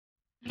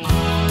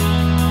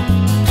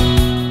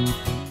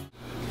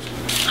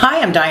Hi,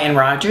 I'm Diane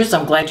Rogers.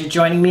 I'm glad you're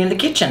joining me in the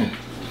kitchen.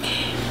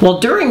 Well,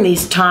 during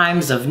these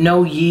times of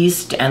no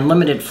yeast and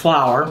limited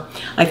flour,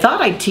 I thought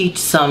I'd teach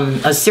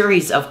a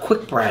series of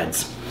quick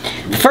breads.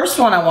 The first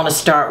one I want to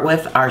start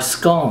with are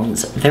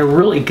scones. They're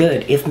really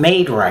good if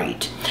made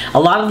right. A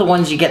lot of the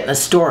ones you get in the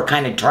store are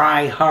kind of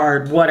dry,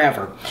 hard,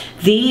 whatever.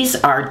 These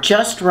are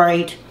just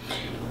right,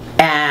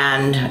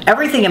 and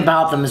everything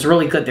about them is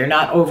really good. They're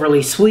not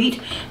overly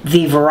sweet.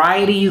 The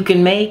variety you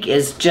can make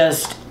is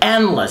just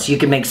endless. You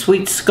can make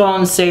sweet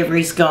scones,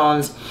 savory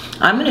scones.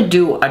 I'm going to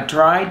do a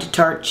dried to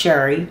tart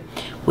cherry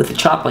with a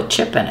chocolate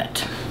chip in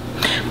it.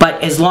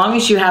 But as long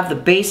as you have the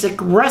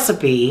basic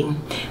recipe,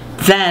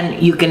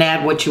 then you can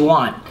add what you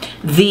want.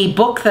 The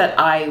book that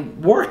I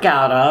work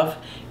out of,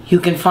 you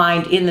can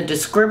find in the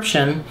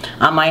description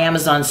on my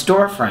Amazon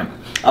storefront.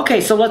 Okay,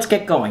 so let's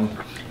get going.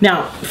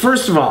 Now,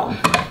 first of all,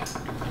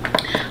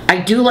 I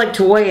do like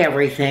to weigh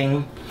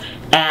everything,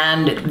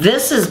 and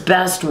this is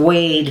best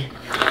weighed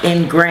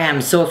in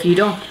grams. So if you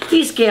don't,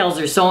 these scales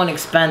are so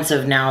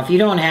inexpensive now. If you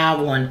don't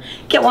have one,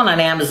 get one on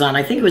Amazon.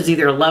 I think it was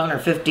either 11 or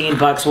 15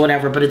 bucks,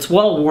 whatever, but it's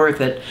well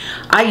worth it.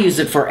 I use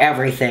it for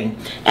everything.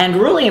 And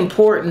really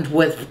important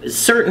with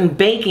certain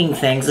baking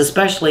things,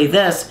 especially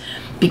this,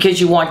 because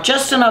you want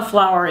just enough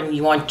flour and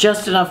you want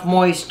just enough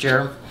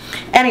moisture.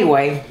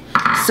 Anyway,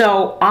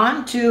 so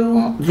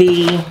onto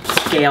the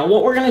scale.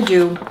 What we're going to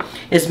do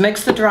is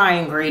mix the dry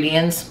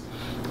ingredients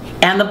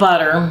and the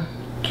butter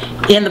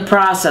in the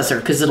processor,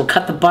 because it'll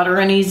cut the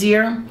butter in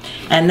easier,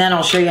 and then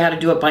I'll show you how to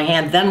do it by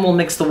hand. Then we'll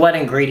mix the wet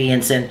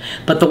ingredients in,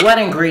 but the wet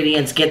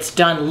ingredients gets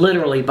done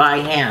literally by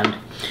hand.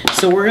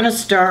 So we're going to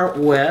start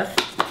with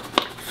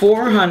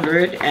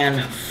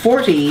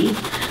 440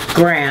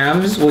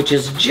 grams, which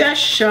is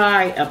just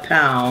shy a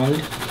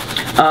pound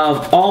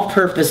of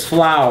all-purpose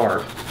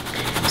flour.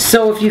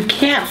 So if you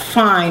can't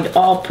find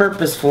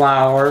all-purpose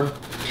flour,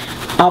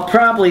 I'll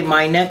probably,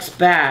 my next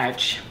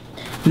batch,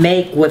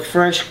 make with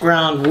fresh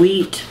ground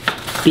wheat,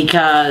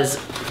 because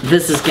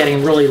this is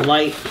getting really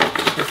light.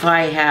 If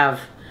I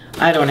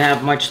don't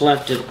have much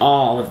left at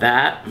all of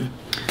that.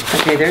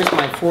 Okay, there's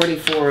my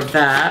 44 of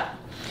that.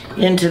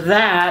 Into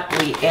that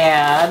we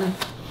add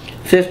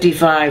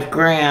 55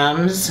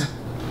 grams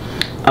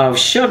of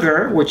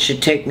sugar, which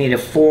should take me to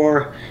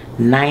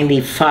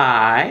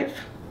 495.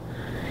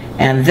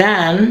 And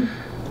then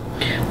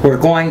we're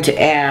going to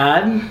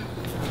add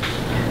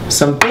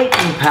some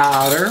baking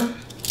powder.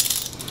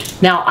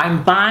 Now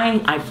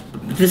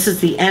this is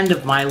the end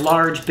of my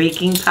large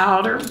baking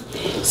powder,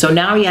 so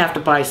now you have to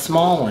buy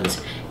small ones.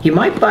 You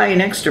might buy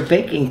an extra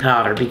baking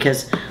powder,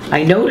 because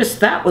I noticed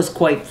that was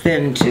quite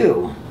thin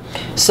too.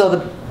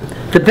 So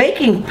the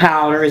baking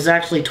powder is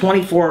actually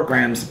 24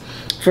 grams.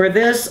 For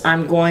this,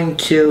 I'm going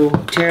to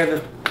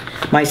tear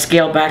my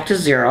scale back to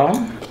 0,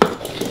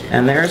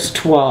 and there's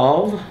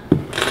 12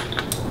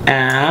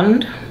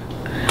 and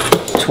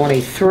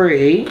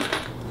 23.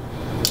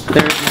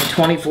 There's my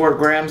 24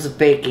 grams of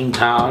baking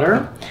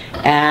powder,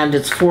 and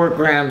it's 4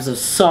 grams of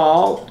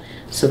salt,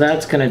 so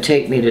that's going to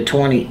take me to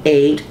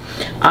 28.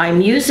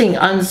 I'm using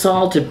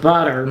unsalted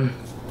butter,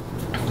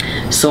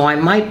 so I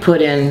might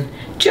put in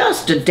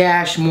just a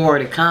dash more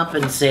to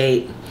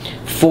compensate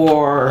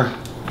for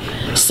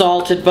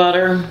salted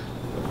butter.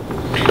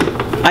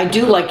 I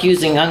do like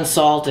using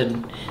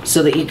unsalted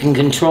so that you can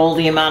control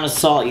the amount of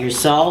salt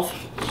yourself.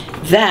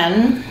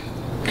 Then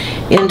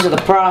into the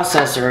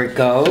processor it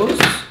goes.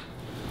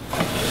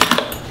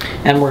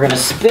 And we're going to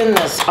spin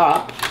this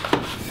up,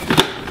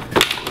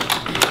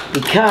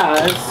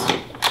 because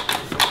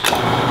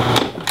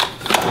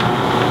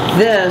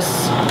this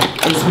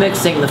is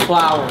mixing the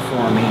flour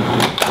for me.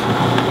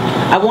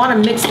 I want to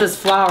mix this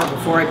flour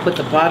before I put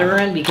the butter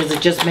in, because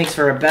it just makes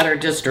for a better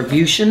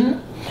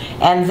distribution.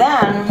 And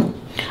then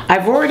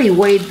I've already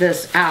weighed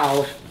this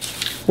out.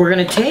 We're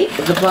going to take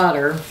the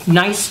butter,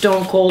 nice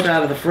stone cold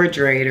out of the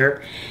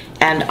refrigerator,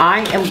 and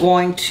I am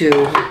going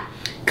to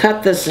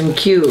cut this in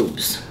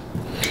cubes.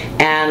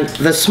 And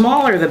the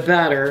smaller the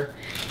better,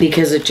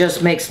 because it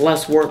just makes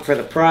less work for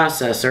the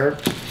processor,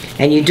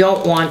 and you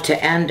don't want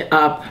to end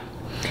up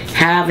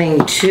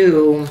having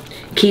to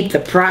keep the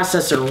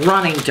processor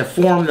running to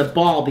form the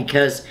ball,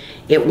 because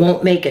it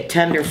won't make a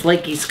tender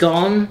flaky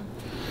scone.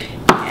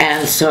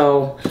 And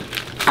so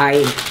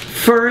I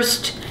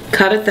first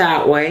cut it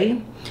that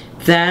way,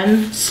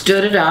 then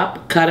stood it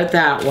up, cut it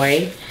that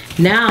way.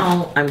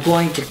 Now I'm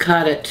going to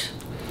cut it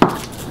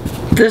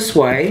this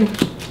way,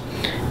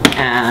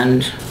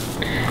 and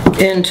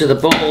into the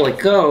bowl it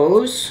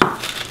goes,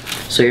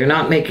 so you're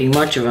not making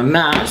much of a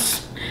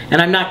mess. And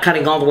I'm not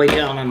cutting all the way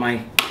down on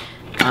my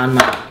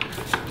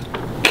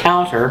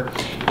counter.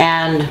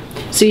 And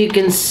so you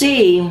can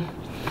see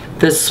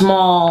the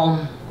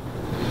small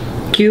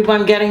cube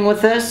I'm getting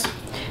with this.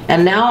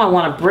 And now I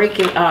want to break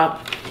it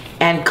up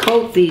and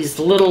coat these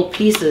little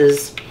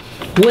pieces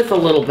with a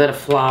little bit of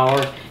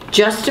flour,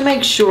 just to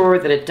make sure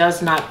that it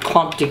does not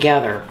clump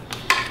together.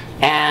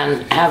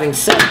 And having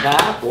said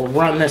that, we'll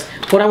run this.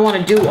 What I want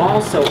to do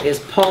also is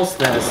pulse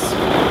this,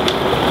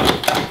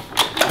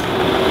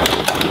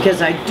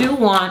 because I do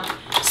want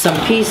some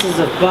pieces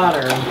of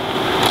butter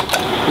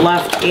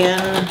left in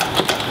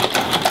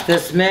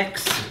this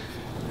mix.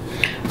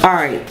 All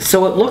right,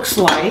 so it looks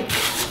like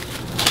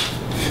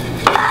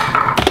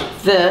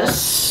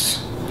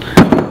this.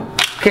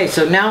 Okay,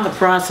 so now the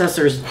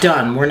processor's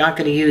done. We're not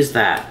going to use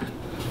that.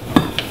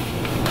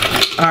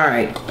 All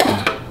right,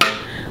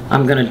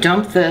 I'm going to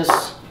dump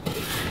this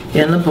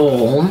in the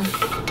bowl.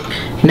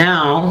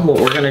 Now, what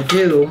we're going to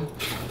do,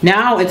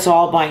 now it's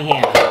all by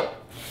hand.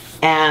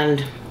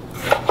 And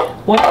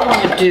what I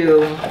want to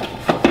do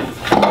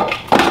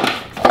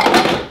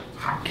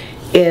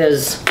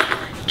is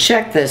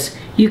check this.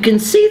 You can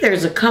see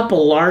there's a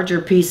couple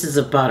larger pieces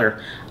of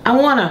butter. I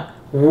want to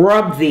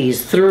rub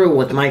these through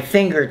with my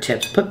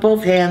fingertips. Put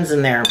both hands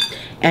in there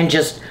and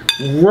just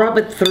rub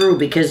it through,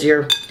 because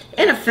you're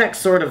in effect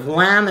sort of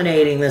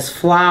laminating this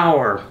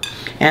flour,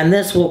 and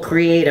this will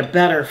create a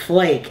better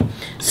flake.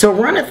 So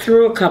run it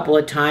through a couple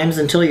of times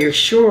until you're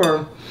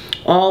sure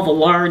all the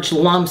large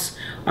lumps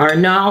are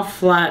now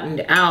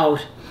flattened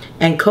out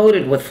and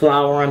coated with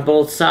flour on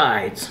both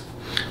sides.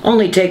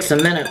 Only takes a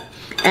minute.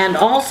 And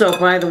also,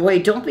 by the way,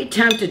 don't be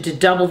tempted to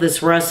double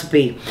this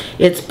recipe.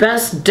 It's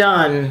best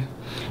done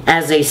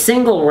as a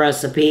single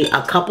recipe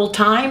a couple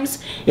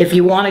times if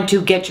you wanted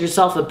to get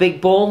yourself a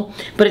big bowl,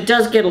 but it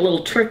does get a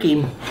little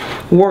tricky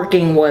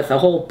working with a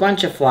whole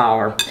bunch of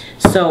flour.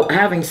 So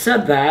having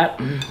said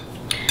that,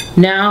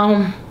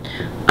 now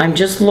I'm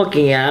just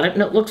looking at it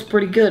and it looks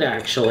pretty good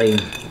actually.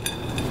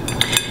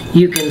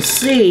 You can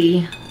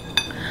see,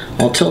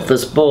 I'll tilt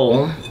this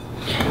bowl,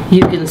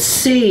 you can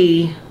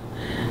see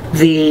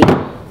the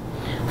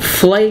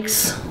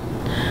flakes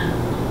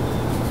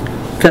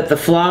that the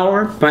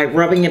flour, by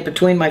rubbing it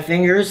between my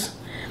fingers,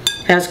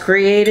 has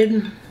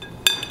created.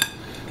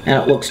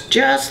 And it looks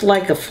just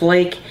like a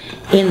flake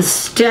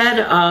instead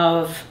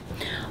of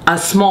a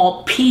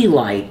small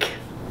pea-like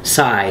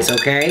size,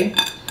 okay?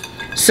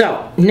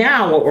 So,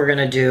 now what we're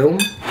gonna do,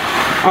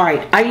 all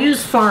right, I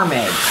use farm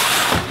eggs.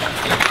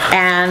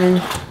 And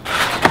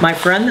my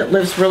friend that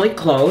lives really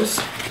close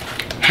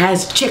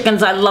has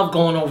chickens. I love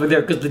going over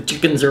there because the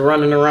chickens are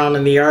running around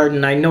in the yard,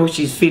 and I know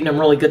she's feeding them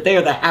really good. They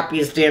are the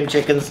happiest damn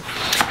chickens.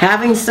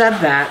 Having said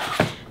that,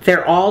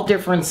 they're all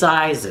different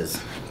sizes.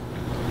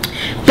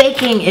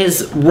 Baking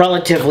is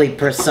relatively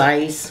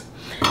precise.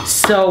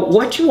 So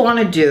what you want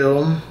to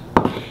do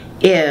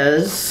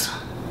is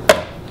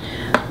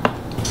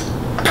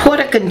put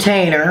a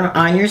container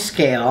on your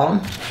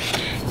scale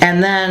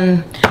and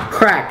then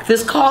crack.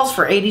 This calls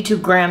for 82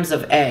 grams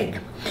of egg.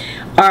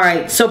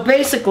 Alright, so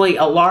basically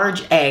a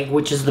large egg,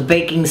 which is the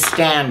baking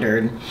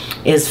standard,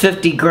 is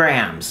 50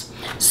 grams.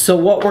 So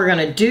what we're going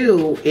to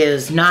do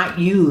is not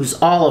use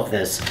all of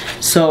this.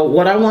 So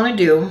what I want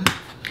to do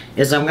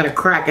is I'm going to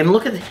crack, and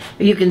look at,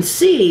 you can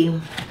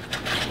see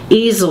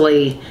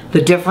easily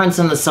the difference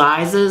in the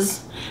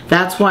sizes.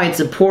 That's why it's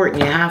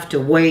important, you have to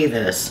weigh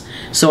this.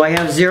 So I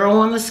have 0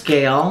 on the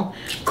scale,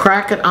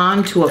 crack it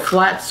onto a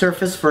flat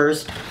surface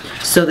first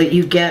so that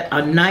you get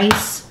a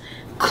nice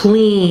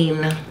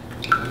clean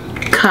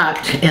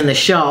cut in the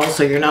shell,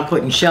 so you're not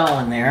putting shell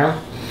in there.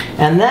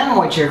 And then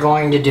what you're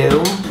going to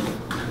do,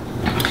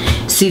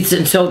 see,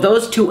 so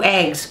those 2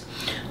 eggs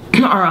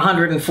are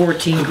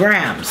 114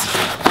 grams,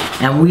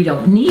 and we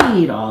don't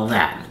need all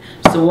that.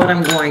 So what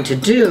I'm going to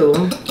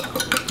do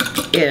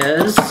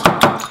is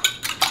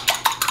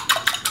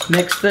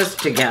mix this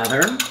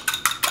together,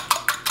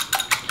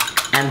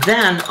 and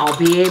then I'll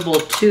be able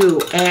to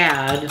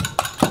add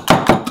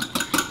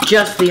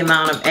just the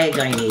amount of egg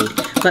I need.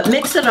 But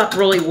mix it up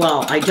really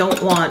well. I don't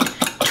want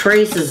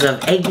traces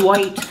of egg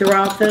white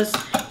throughout this.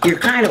 You're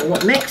kind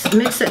of, mix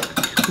it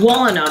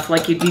well enough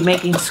like you'd be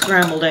making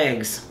scrambled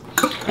eggs.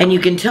 And you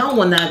can tell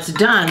when that's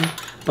done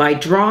by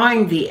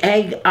drawing the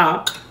egg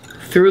up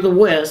through the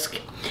whisk,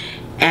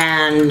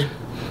 and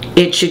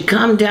it should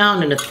come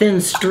down in a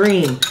thin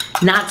stream,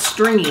 not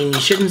stringy, and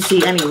you shouldn't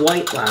see any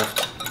white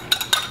left.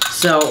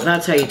 So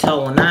that's how you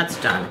tell when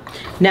that's done.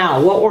 Now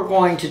what we're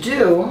going to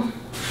do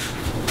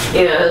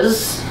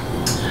is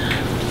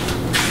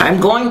I'm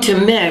going to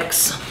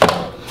mix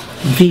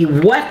the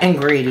wet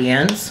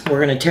ingredients. We're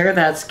going to tear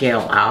that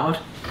scale out,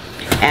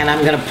 and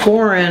I'm going to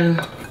pour in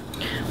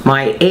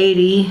my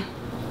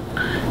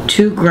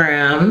 82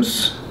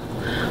 grams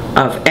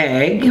of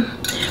egg.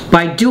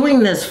 By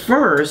doing this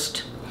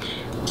first,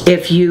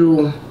 if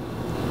you,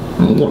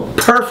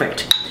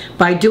 perfect.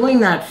 By doing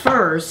that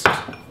first,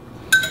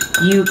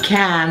 you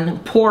can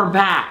pour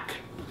back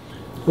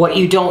what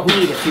you don't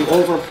need if you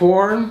over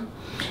pour.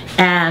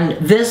 And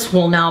this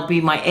will now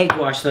be my egg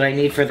wash that I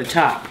need for the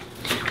top.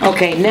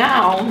 Okay,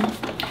 now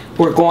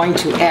we're going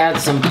to add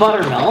some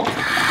buttermilk.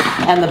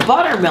 And the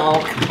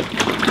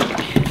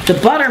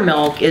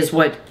buttermilk is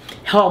what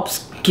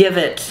helps give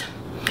it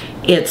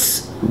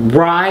its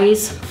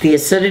rise, the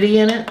acidity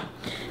in it.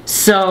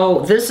 So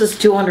this is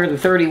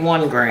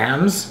 231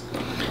 grams.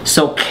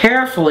 So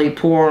carefully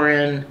pour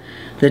in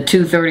the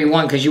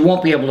 231, because you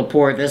won't be able to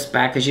pour this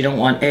back because you don't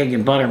want egg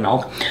and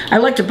buttermilk. I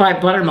like to buy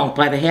buttermilk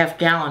by the half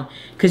gallon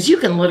because you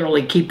can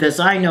literally keep this.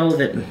 I know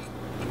that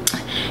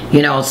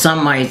You know,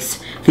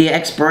 the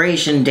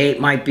expiration date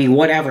might be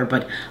whatever,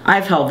 but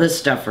I've held this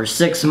stuff for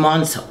 6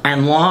 months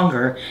and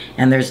longer,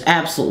 and there's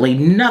absolutely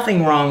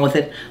nothing wrong with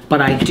it,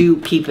 but I do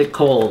keep it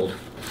cold.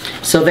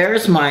 So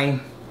there's my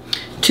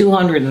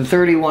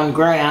 231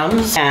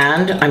 grams,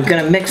 and I'm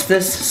going to mix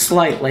this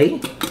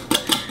slightly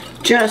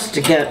just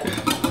to get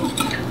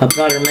a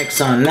better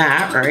mix on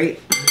that, right?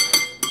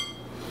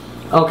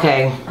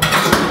 Okay,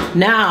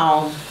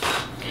 now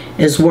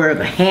is where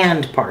the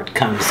hand part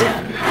comes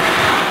in.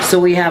 So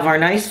we have our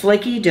nice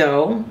flaky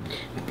dough,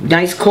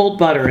 nice cold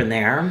butter in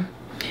there,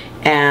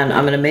 and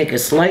I'm going to make a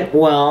slight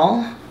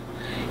well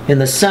in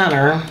the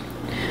center.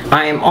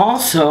 I am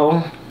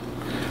also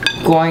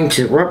going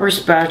to rubber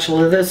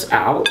spatula this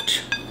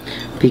out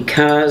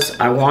because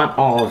I want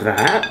all of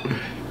that.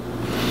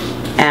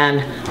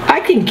 And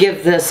I can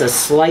give this a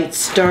slight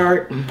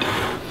start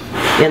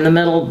in the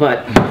middle,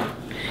 but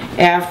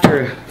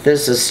after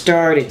this is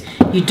started,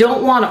 you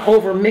don't want to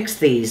overmix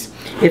these.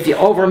 If you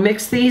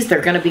overmix these,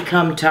 they're going to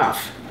become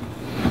tough.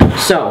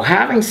 So,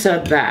 having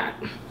said that,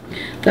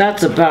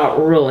 that's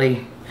about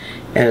really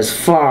as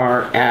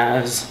far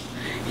as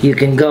you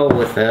can go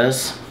with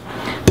this.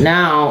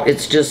 Now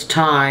it's just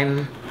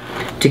time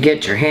to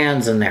get your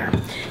hands in there.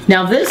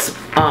 Now this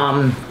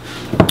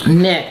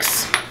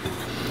mix,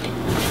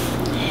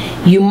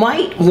 you're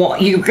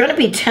going to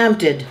be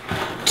tempted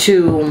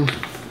to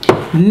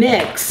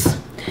mix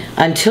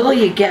until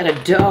you get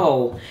a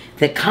dough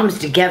that comes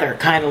together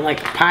kind of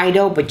like a pie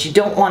dough, but you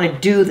don't want to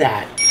do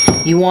that.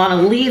 You want to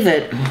leave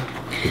it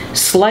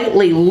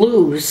slightly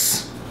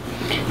loose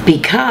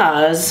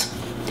because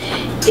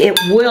it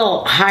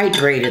will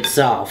hydrate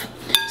itself.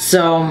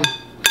 So,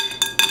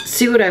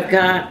 see what I've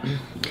got?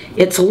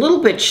 It's a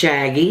little bit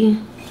shaggy,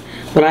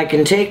 but I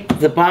can take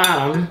the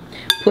bottom,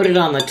 put it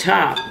on the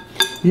top.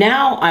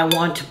 Now I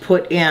want to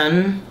put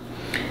in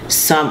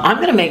I'm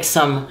going to make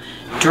some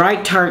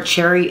dried tart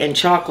cherry and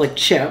chocolate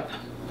chip.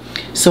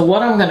 So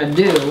what I'm going to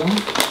do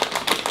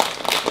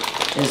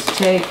is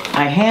take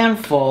a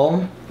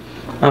handful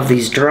of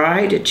these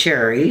dried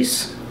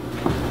cherries.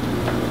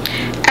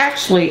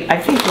 Actually, I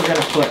think we're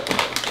going to put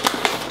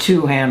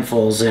 2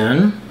 handfuls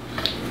in.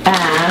 And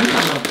I'm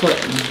going to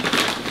put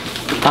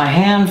a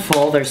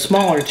handful, they're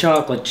smaller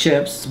chocolate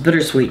chips,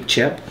 bittersweet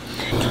chip.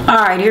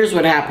 Alright, here's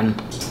what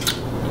happened.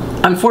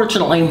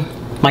 Unfortunately,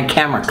 my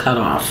camera cut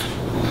off.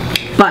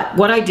 But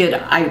what I did,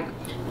 I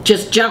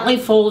just gently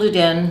folded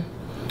in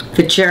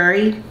the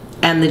cherry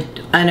and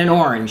an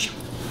orange.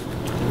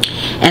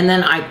 And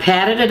then I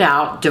patted it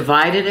out,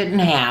 divided it in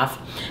half,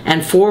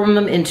 and formed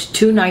them into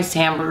 2 nice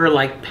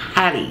hamburger-like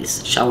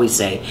patties, shall we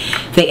say.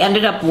 They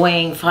ended up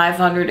weighing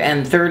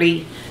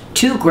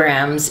 532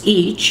 grams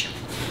each.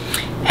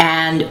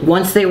 And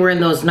once they were in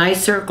those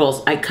nice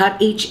circles, I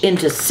cut each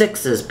into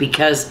 6s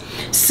because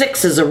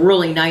 6 is a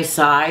really nice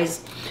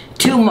size.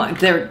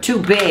 They're too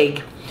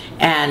big,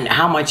 and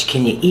how much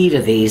can you eat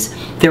of these?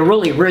 They're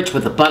really rich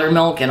with the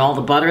buttermilk and all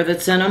the butter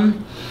that's in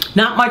them.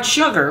 Not much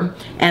sugar.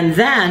 And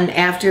then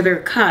after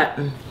they're cut,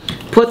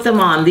 put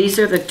them on. These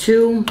are the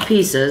 2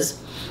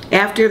 pieces.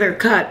 After they're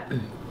cut,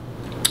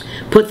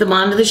 put them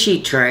onto the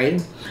sheet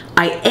tray.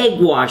 I egg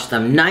wash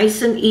them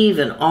nice and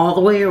even all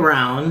the way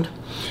around.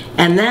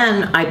 And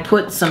then I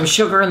put some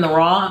sugar in the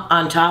raw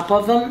on top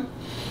of them.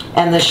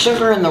 And the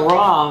sugar in the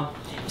raw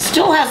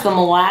still has the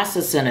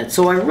molasses in it.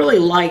 So I really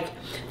like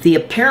the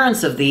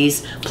appearance of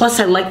these. Plus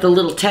I like the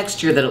little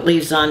texture that it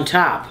leaves on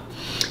top.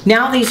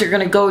 Now these are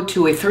going to go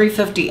to a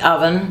 350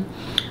 oven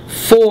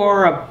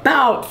for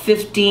about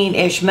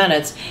 15-ish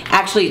minutes.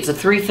 Actually, it's a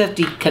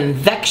 350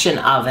 convection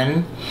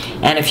oven.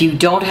 And if you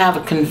don't have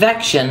a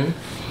convection,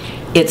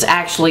 it's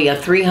actually a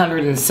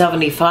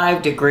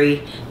 375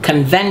 degree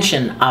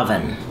convention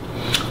oven.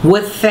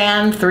 With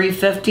fan,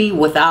 350.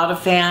 Without a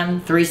fan,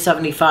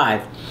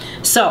 375.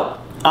 So,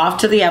 off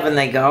to the oven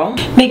they go.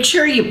 Make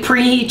sure you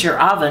preheat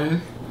your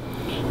oven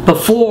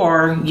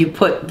before you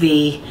put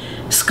the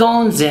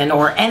scones in,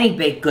 or any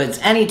baked goods,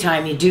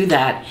 anytime you do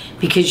that,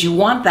 because you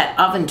want that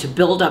oven to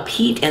build up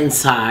heat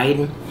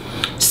inside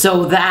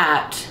so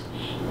that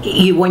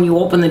when you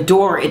open the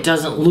door, it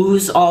doesn't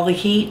lose all the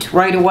heat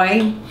right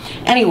away.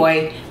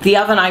 Anyway, the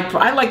oven,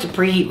 I like to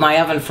preheat my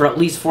oven for at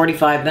least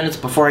 45 minutes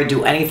before I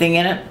do anything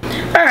in it.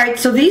 Alright,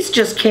 so these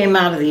just came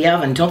out of the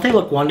oven. Don't they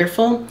look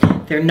wonderful?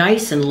 They're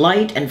nice and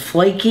light and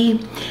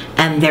flaky,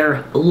 and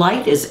they're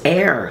light as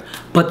air,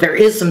 but there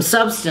is some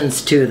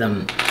substance to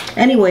them.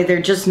 Anyway, they're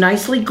just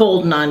nicely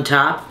golden on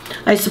top.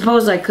 I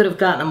suppose I could have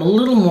gotten them a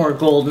little more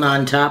golden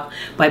on top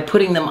by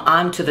putting them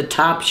onto the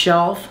top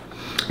shelf.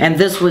 And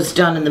this was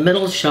done in the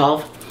middle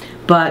shelf,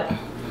 but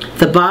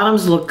the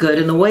bottoms look good.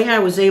 And the way I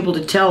was able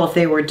to tell if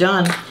they were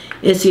done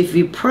is if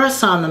you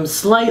press on them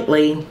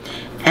slightly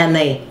and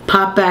they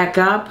pop back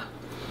up,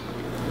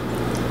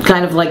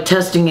 kind of like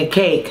testing a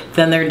cake,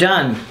 then they're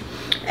done.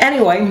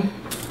 Anyway,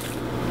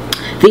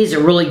 these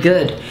are really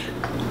good.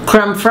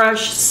 Creme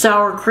fraiche,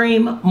 sour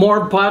cream,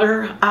 more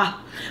butter,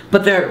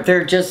 but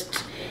they're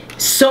just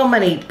so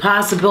many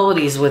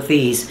possibilities with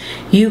these.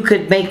 You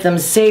could make them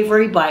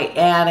savory by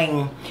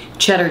adding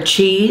cheddar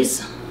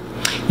cheese.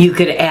 You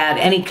could add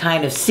any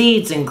kind of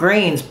seeds and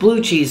grains,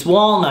 blue cheese,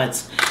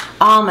 walnuts,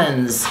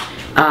 almonds,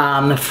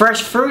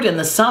 fresh fruit in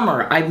the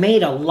summer. I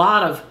made a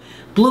lot of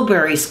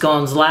blueberry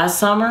scones last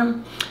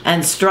summer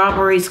and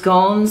strawberry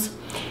scones.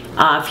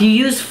 If you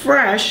use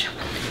fresh,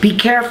 be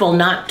careful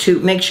not to,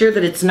 make sure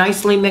that it's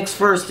nicely mixed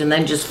first and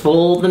then just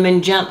fold them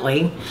in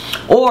gently.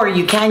 Or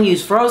you can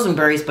use frozen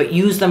berries, but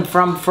use them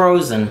from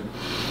frozen.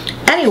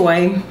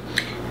 Anyway,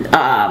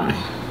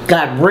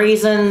 got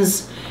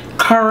raisins,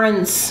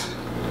 currants.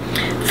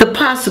 The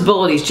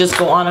possibilities just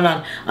go on and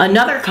on.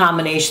 Another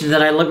combination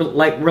that I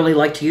really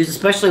like to use,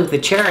 especially with the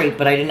cherry,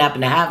 but I didn't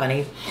happen to have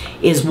any,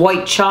 is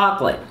white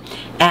chocolate.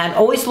 And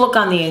always look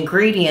on the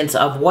ingredients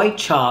of white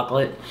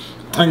chocolate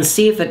and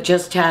see if it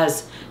just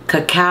has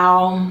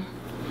cacao,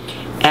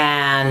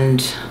 and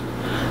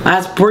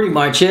that's pretty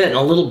much it, and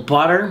a little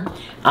butter.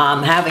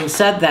 Having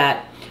said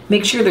that,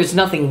 make sure there's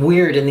nothing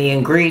weird in the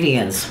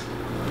ingredients.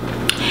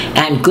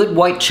 And good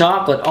white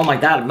chocolate, oh my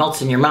God, it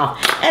melts in your mouth.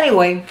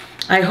 Anyway,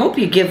 I hope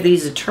you give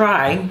these a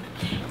try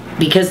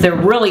because they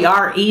really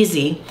are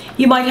easy.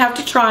 You might have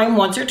to try them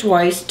once or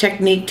twice,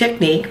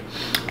 technique.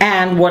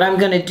 And what I'm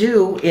gonna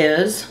do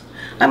is,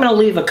 I'm gonna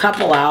leave a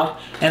couple out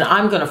and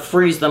I'm gonna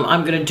freeze them.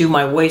 I'm gonna do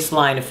my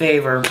waistline a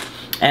favor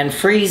and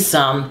freeze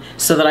some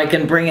so that I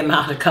can bring them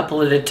out a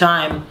couple at a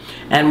time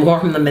and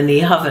warm them in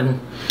the oven.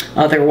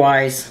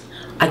 Otherwise,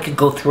 I could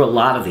go through a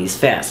lot of these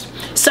fast.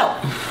 So,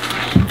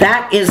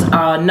 that is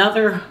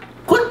another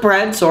quick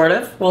bread, sort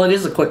of. Well, it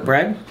is a quick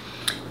bread.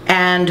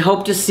 And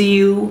hope to see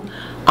you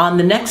on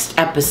the next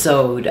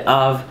episode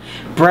of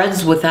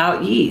Breads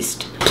Without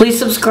Yeast. Please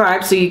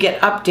subscribe so you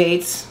get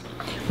updates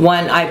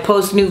when I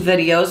post new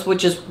videos,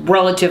 which is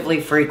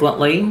relatively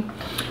frequently.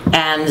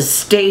 And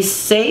stay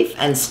safe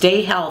and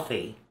stay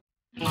healthy.